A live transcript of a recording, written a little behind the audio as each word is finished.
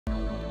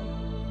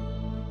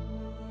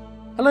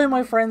Hello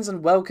my friends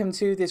and welcome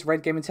to this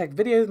Red Gaming Tech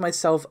video with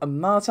myself and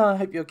Marta. I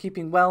hope you're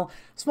keeping well.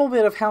 Small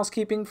bit of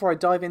housekeeping before I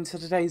dive into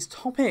today's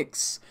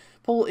topics.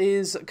 Paul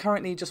is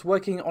currently just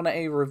working on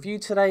a review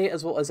today,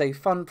 as well as a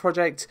fun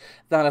project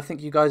that I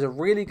think you guys are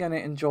really going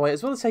to enjoy,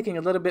 as well as taking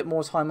a little bit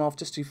more time off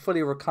just to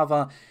fully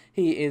recover.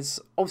 He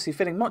is obviously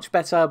feeling much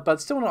better,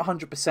 but still not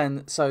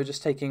 100%, so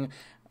just taking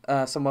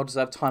some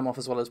well-deserved time off,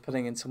 as well as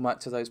putting in some work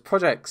to those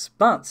projects.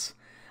 But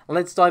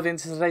let's dive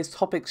into today's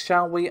topics,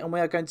 shall we? And we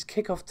are going to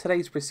kick off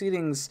today's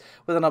proceedings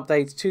with an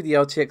update to the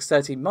RTX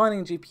 30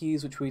 mining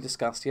GPUs, which we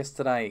discussed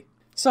yesterday.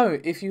 So,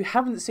 if you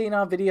haven't seen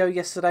our video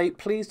yesterday,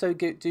 please do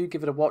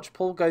give it a watch.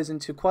 Paul goes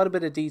into quite a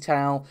bit of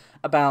detail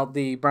about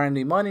the brand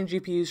new mining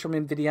GPUs from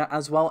Nvidia,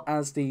 as well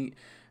as the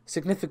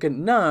significant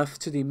nerf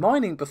to the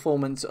mining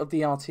performance of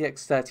the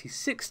RTX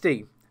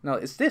 3060. Now,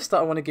 it's this that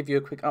I want to give you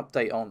a quick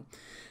update on.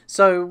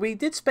 So we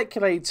did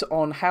speculate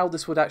on how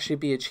this would actually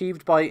be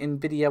achieved by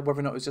Nvidia, whether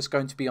or not it was just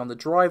going to be on the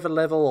driver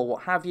level or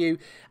what have you,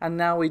 and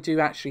now we do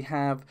actually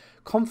have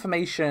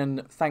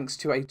confirmation thanks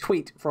to a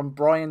tweet from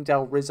Brian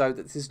Del Rizzo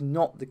that this is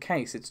not the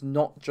case. It's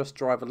not just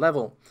driver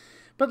level.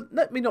 But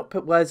let me not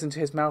put words into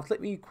his mouth,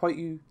 let me quote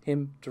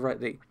him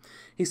directly.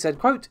 He said,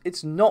 quote,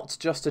 "It's not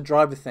just a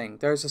driver thing.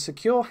 There is a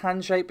secure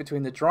handshake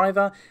between the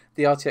driver,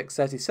 the RTX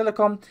 30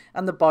 Silicon,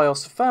 and the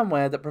BIOS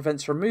firmware that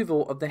prevents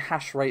removal of the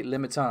hash rate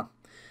limiter."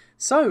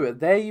 So,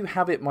 there you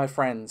have it, my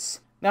friends.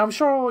 Now, I'm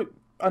sure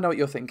I know what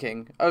you're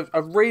thinking.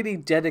 A really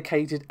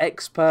dedicated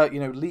expert,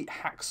 elite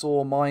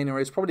hacksaw miner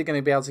is probably going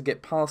to be able to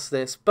get past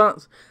this,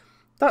 but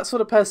that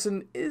sort of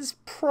person is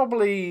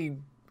probably,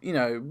 1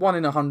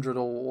 in 100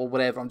 or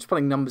whatever. I'm just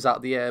pulling numbers out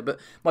of the air, but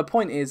my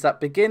point is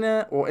that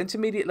beginner or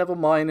intermediate level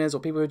miners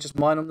or people who just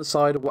mine on the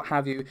side or what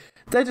have you,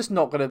 they're just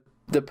not going to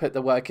put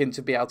the work in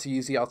to be able to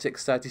use the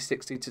RTX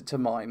 3060 to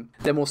mine.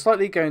 They're more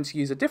likely going to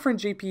use a different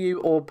GPU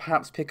or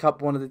perhaps pick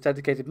up one of the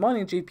dedicated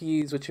mining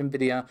GPUs which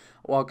Nvidia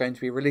are going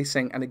to be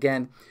releasing. And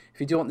again, if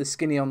you do want the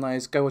skinny on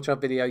those, go watch our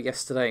video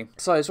yesterday.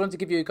 So I just wanted to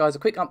give you guys a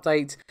quick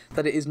update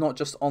that it is not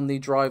just on the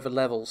driver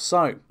level.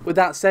 So with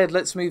that said,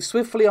 let's move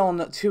swiftly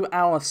on to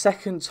our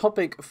second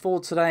topic for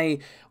today,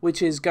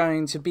 which is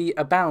going to be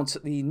about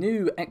the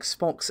new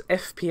Xbox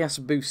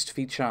FPS boost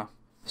feature.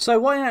 So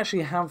what I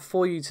actually have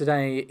for you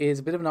today is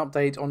a bit of an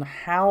update on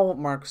how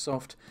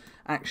Microsoft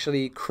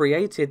actually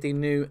created the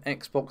new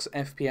Xbox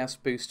FPS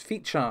boost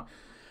feature.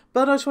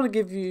 But I just want to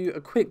give you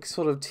a quick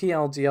sort of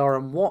TLDR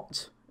on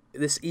what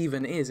this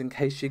even is in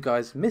case you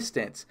guys missed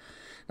it.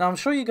 Now I'm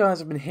sure you guys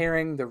have been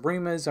hearing the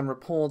rumours and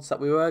reports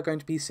that we were going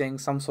to be seeing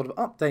some sort of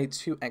update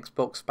to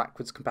Xbox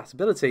backwards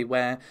compatibility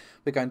where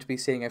we're going to be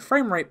seeing a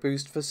frame rate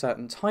boost for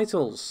certain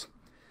titles.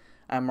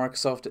 And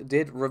Microsoft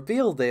did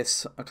reveal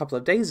this a couple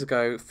of days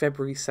ago,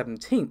 February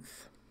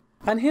 17th.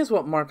 And here's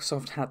what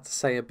Microsoft had to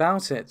say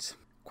about it.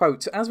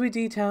 Quote, "As we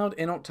detailed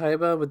in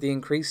October, with the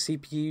increased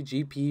CPU,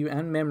 GPU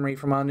and memory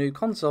from our new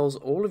consoles,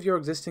 all of your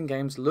existing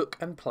games look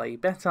and play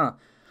better.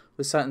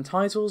 With certain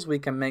titles, we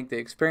can make the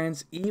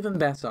experience even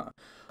better,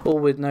 all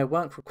with no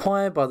work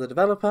required by the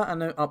developer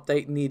and no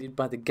update needed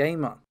by the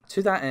gamer.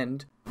 To that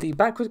end, the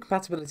backward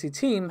compatibility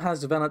team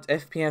has developed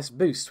FPS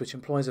Boost, which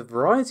employs a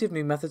variety of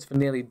new methods for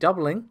nearly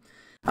doubling,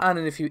 and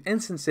in a few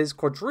instances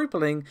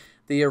quadrupling,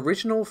 the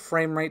original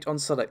frame rate on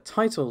select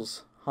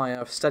titles.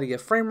 Higher, steadier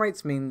frame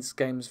rates means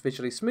games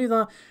visually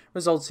smoother,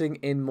 resulting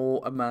in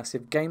more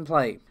immersive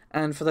gameplay."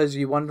 And for those of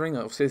you wondering,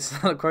 obviously this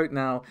is not a quote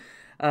now,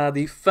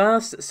 the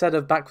first set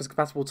of backwards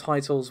compatible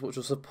titles which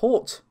will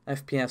support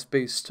FPS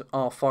Boost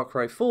are Far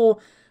Cry 4,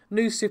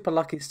 New Super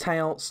Lucky's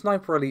Tale,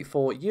 Sniper Elite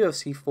 4,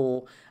 UFC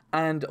 4,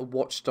 and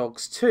Watch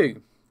Dogs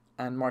 2.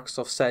 And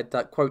Microsoft said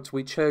that, quote,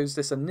 "We chose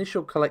this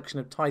initial collection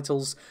of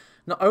titles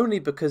not only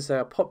because they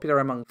are popular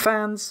among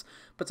fans,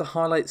 but to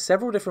highlight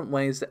several different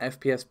ways that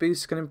FPS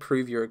Boost can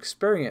improve your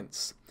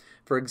experience.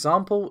 For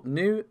example,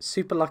 new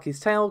Super Lucky's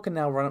Tale can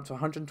now run up to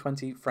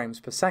 120 frames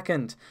per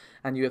second,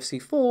 and UFC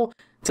 4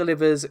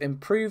 delivers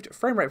improved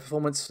frame rate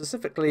performance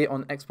specifically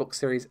on Xbox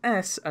Series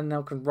S and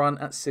now can run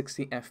at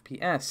 60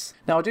 FPS.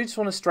 Now I do just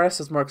want to stress,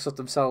 as Microsoft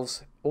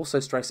themselves also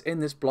stress in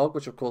this blog,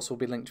 which of course will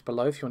be linked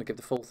below if you want to give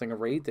the full thing a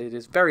read. It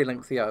is very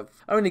lengthy.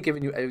 I've only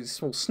given you a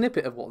small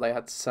snippet of what they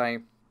had to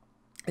say.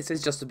 This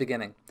is just the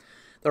beginning.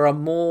 There are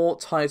more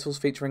titles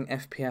featuring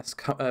FPS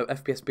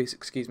Boost,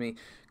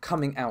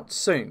 coming out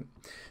soon.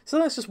 So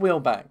let's just wheel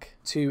back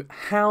to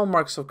how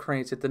Microsoft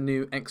created the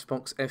new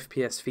Xbox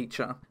FPS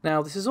feature.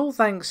 Now, this is all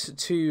thanks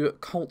to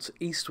Colt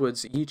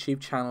Eastwood's YouTube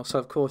channel, so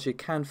of course you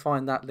can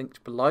find that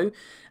linked below.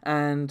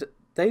 And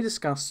they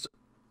discussed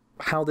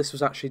how this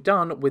was actually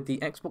done with the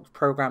Xbox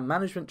Program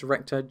Management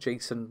Director,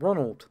 Jason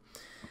Ronald.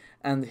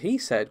 And he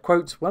said,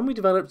 quote, "When we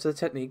developed the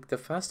technique, the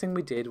first thing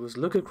we did was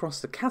look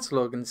across the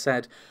catalogue and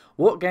said,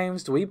 what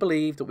games do we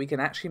believe that we can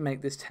actually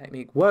make this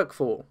technique work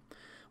for?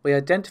 We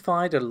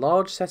identified a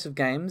large set of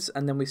games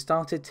and then we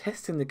started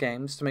testing the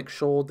games to make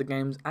sure the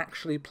games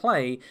actually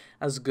play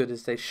as good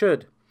as they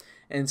should.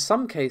 In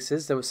some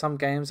cases, there were some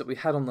games that we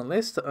had on the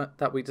list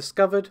that we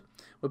discovered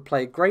would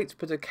play great,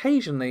 but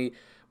occasionally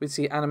we'd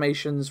see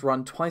animations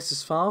run twice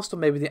as fast, or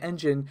maybe the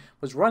engine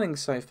was running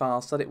so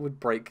fast that it would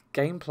break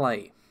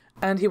gameplay.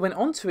 And he went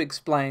on to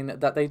explain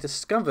that they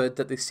discovered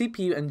that the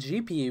CPU and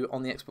GPU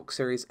on the Xbox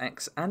Series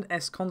X and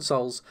S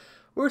consoles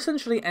were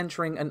essentially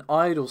entering an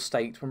idle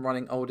state when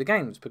running older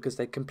games because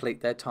they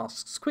complete their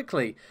tasks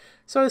quickly.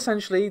 So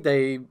essentially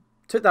they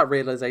took that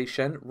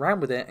realization, ran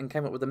with it, and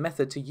came up with a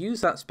method to use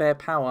that spare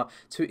power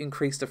to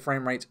increase the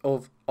frame rate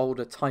of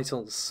older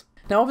titles.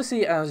 Now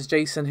obviously, as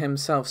Jason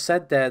himself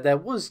said there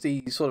was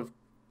the sort of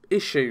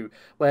issue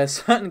where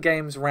certain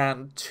games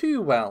ran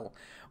too well,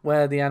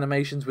 where the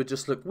animations would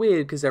just look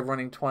weird because they're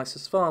running twice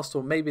as fast,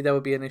 or maybe there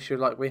would be an issue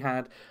like we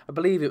had, I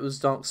believe it was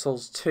Dark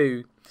Souls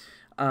 2,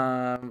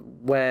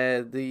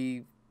 where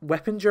the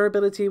weapon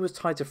durability was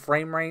tied to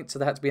frame rate, so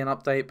there had to be an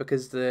update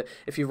because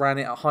if you ran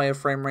it at higher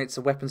frame rates,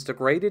 the weapons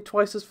degraded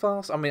twice as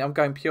fast. I mean, I'm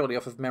going purely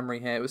off of memory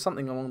here. It was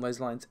something along those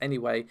lines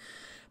anyway.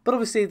 But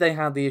obviously they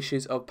had the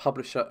issues of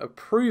publisher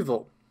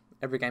approval.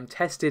 Every game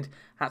tested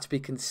had to be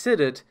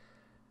considered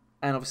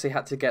and obviously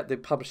had to get the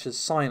publisher's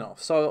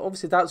sign-off. So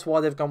obviously that's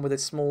why they've gone with a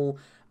small,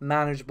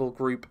 manageable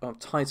group of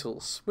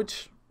titles,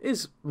 which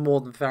is more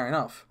than fair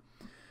enough.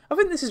 I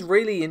think this is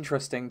really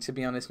interesting, to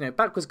be honest. You know,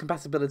 backwards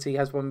compatibility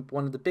has one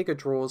of the bigger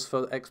draws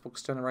for the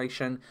Xbox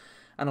generation,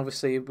 and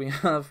obviously we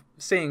have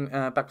seeing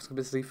backwards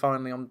compatibility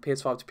finally on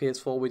PS5 to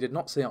PS4. We did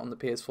not see it on the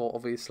PS4,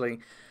 obviously,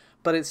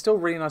 but it's still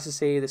really nice to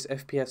see this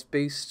FPS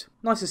boost.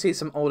 Nice to see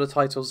some older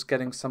titles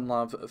getting some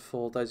love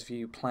for those of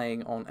you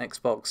playing on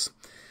Xbox.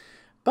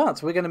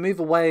 But we're going to move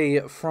away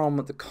from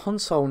the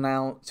console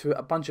now to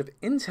a bunch of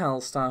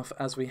Intel stuff,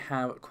 as we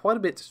have quite a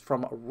bit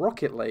from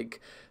Rocket Lake,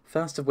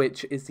 first of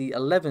which is the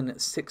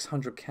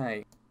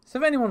 11600K. So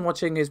if anyone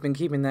watching who's been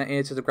keeping their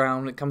ear to the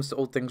ground when it comes to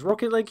all things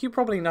Rocket Lake, you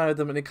probably know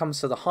that when it comes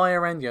to the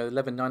higher end, you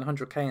know,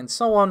 11900K and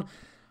so on,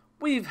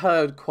 we've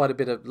heard quite a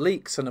bit of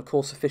leaks and of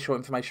course official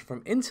information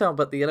from Intel,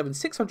 but the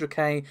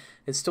 11600K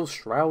is still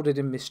shrouded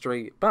in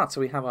mystery. But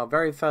we have our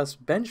very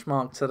first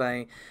benchmark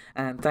today,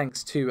 and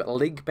thanks to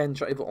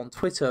Geekbench over on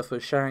Twitter for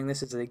sharing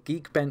this as a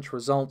Geekbench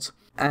result,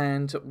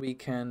 and we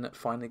can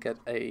finally get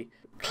a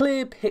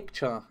clear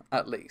picture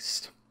at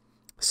least.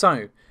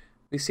 So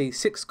we see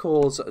 6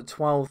 cores,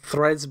 12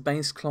 threads,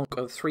 base clock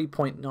of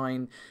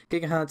 3.9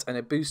 GHz and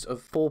a boost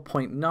of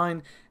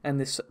 4.9, and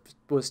this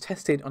was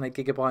tested on a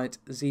Gigabyte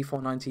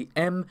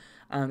Z490M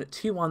and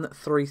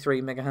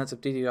 2133 MHz of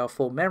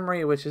DDR4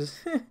 memory, which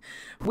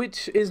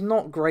is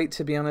not great,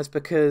 to be honest,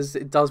 because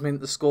it does mean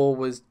that the score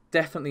was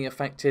definitely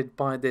affected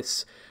by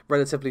this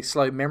relatively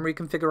slow memory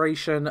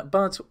configuration,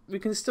 but we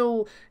can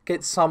still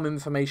get some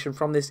information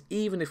from this,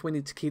 even if we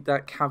need to keep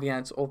that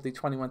caveat of the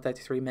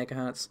 2133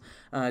 MHz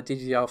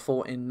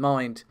DDR4 in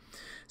mind.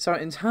 So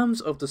in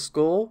terms of the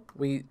score,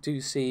 we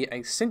do see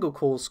a single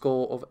core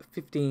score of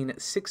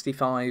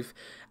 1565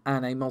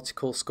 and a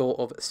multi-core score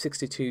of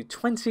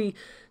 6220.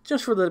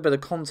 Just for a little bit of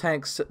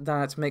context,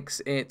 that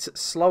makes it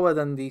slower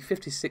than the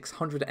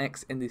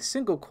 5600X in the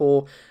single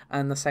core,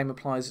 and the same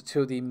applies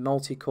to the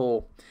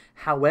multi-core.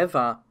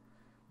 However,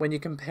 when you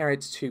compare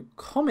it to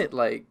Comet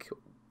Lake,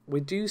 we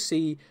do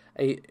see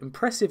an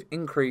impressive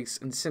increase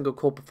in single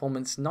core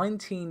performance,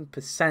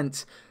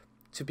 19%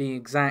 to be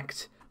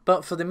exact.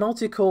 But for the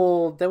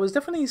multi-core, there was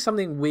definitely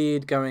something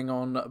weird going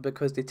on,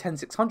 because the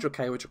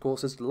 10600K, which of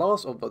course is the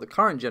last, or the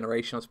current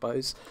generation I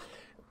suppose,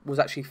 was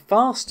actually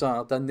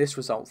faster than this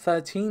result,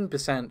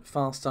 13%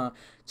 faster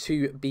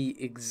to be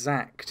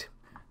exact.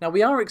 Now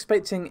we are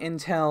expecting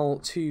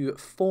Intel to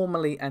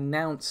formally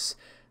announce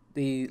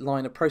the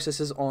line of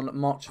processors on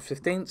March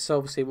 15th, so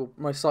obviously we'll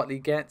most likely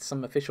get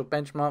some official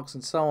benchmarks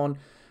and so on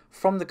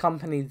from the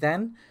company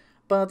then,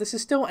 but this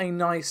is still a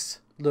nice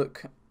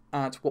look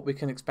at what we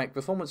can expect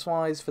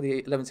performance-wise for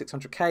the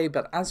 11600K,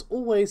 but as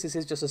always, this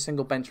is just a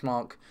single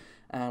benchmark,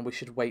 and we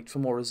should wait for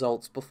more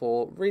results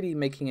before really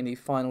making any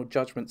final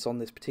judgments on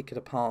this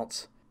particular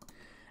part.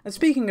 And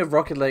speaking of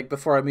Rocket Lake,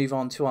 before I move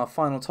on to our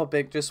final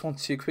topic, just want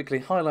to quickly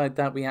highlight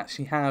that we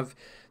actually have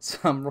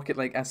some Rocket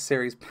Lake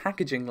S-Series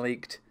packaging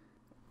leaked.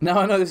 Now,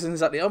 I know this isn't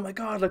exactly, oh my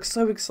god, looks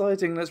so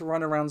exciting, let's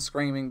run around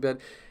screaming, but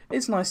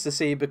it's nice to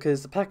see,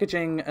 because the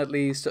packaging, at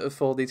least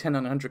for the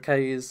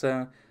 10900K, is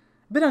a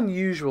bit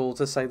unusual,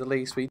 to say the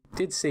least. We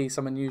did see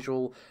some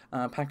unusual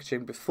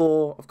packaging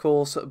before, of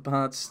course,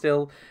 but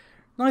still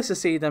nice to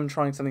see them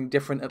trying something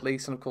different at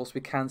least. And of course we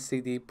can see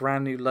the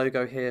brand new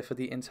logo here for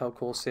the Intel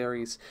Core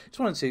series. Just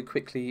wanted to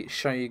quickly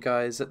show you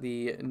guys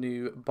the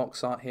new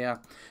box art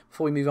here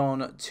before we move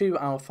on to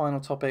our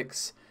final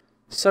topics.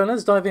 So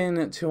let's dive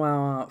into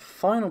our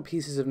final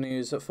pieces of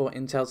news for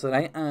Intel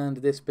today and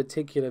this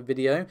particular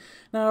video.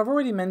 Now, I've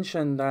already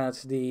mentioned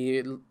that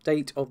the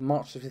date of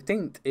March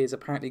 15th is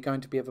apparently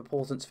going to be of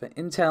importance for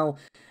Intel,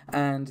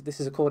 and this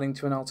is according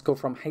to an article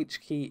from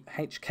epc.com,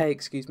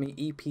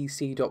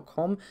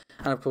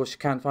 and of course you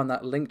can find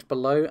that linked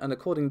below. And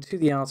according to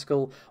the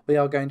article, we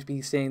are going to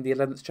be seeing the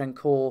 11th gen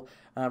core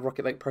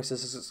Rocket Lake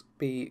processors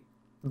be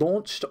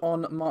launched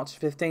on March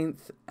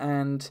 15th,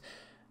 and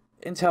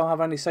Intel have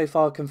only so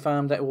far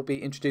confirmed that it will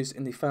be introduced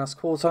in the first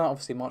quarter.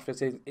 Obviously, March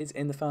 15th is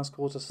in the first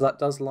quarter, so that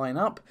does line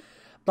up.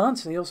 But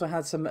they also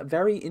had some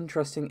very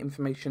interesting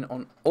information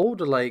on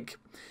Alder Lake,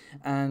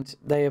 and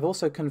they have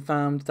also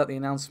confirmed that the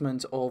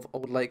announcement of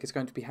Alder Lake is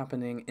going to be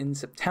happening in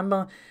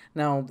September.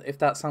 Now, if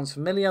that sounds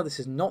familiar, this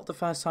is not the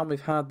first time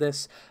we've heard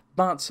this,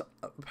 but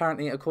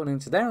apparently, according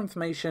to their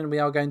information, we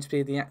are going to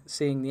be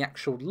seeing the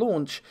actual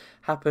launch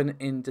happen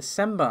in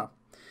December.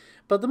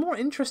 But the more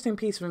interesting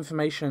piece of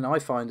information, I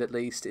find at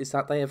least, is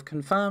that they have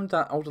confirmed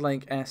that Alder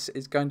Lake S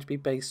is going to be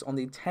based on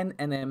the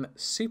 10nm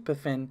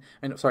superfin,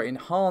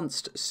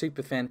 enhanced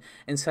superfin,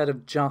 instead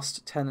of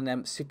just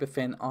 10nm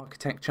superfin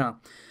architecture.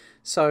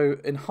 So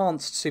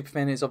enhanced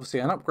superfin is obviously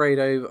an upgrade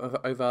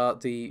over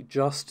the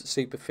just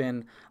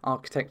superfin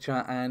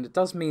architecture, and it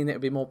does mean it will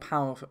be more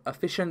power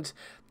efficient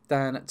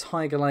than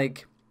Tiger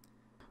Lake.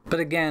 But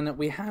again,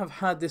 we have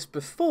heard this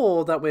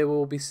before, that we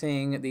will be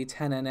seeing the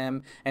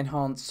 10nm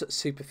enhanced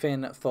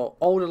superfin for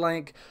Alder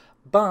Lake,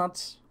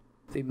 but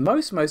the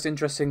most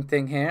interesting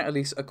thing here, at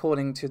least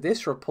according to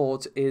this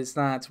report, is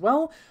that,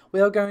 well, we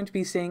are going to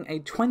be seeing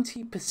a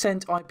 20%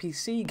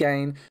 IPC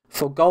gain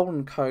for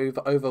Golden Cove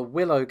over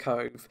Willow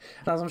Cove.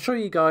 And as I'm sure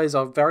you guys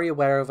are very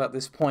aware of at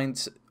this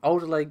point,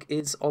 Alder Lake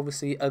is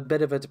obviously a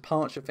bit of a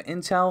departure for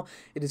Intel.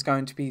 It is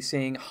going to be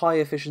seeing high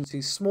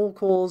efficiency small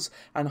cores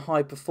and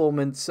high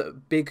performance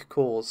big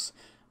cores.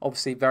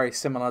 Obviously very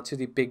similar to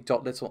the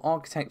big.LITTLE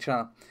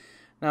architecture.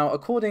 Now,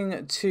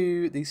 according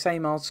to the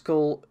same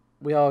article,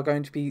 we are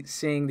going to be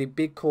seeing the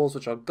big cores,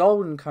 which are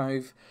Golden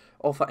Cove,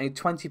 offer a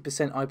 20%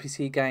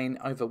 IPC gain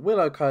over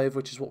Willow Cove,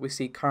 which is what we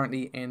see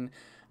currently in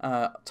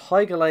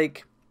Tiger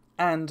Lake.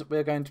 And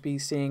we're going to be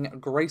seeing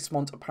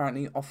Gracemont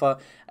apparently offer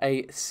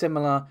a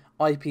similar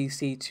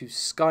IPC to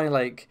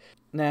Skylake.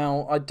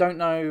 Now, I don't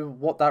know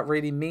what that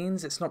really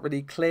means. It's not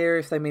really clear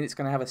if they mean it's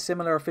going to have a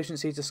similar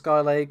efficiency to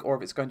Skylake, or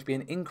if it's going to be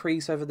an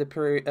increase over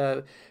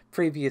the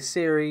previous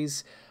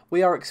series.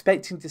 We are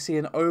expecting to see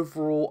an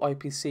overall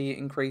IPC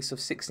increase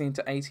of 16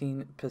 to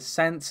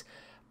 18%,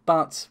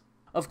 but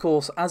of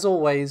course, as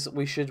always,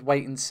 we should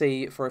wait and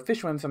see for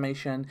official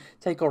information.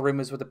 Take our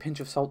rumours with a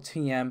pinch of salt,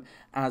 TM,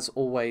 as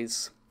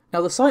always.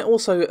 Now, the site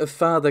also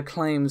further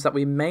claims that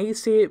we may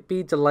see it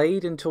be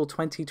delayed until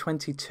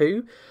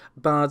 2022,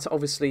 but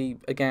obviously,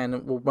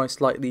 again, we'll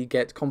most likely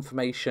get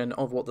confirmation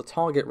of what the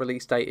target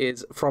release date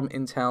is from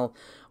Intel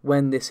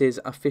when this is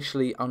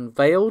officially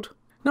unveiled.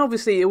 Now,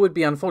 obviously, it would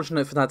be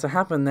unfortunate for that to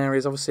happen. There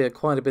is obviously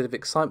quite a bit of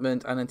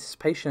excitement and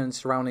anticipation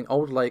surrounding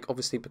Alder Lake,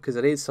 obviously, because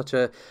it is such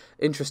an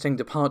interesting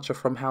departure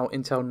from how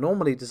Intel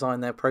normally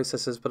design their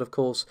processors. But of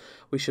course,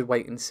 we should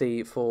wait and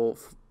see for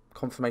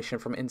confirmation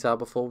from Intel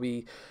before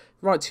we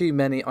write too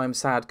many I'm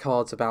sad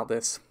cards about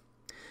this.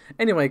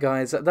 Anyway,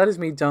 guys, that is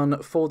me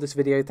done for this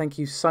video. Thank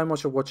you so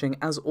much for watching.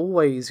 As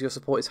always, your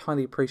support is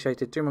highly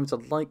appreciated. Do remember to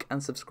like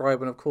and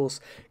subscribe, and of course,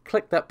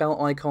 click that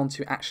bell icon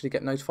to actually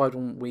get notified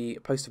when we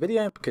post a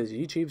video, because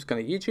YouTube's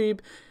going to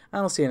YouTube.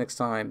 And I'll see you next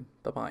time.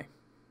 Bye-bye.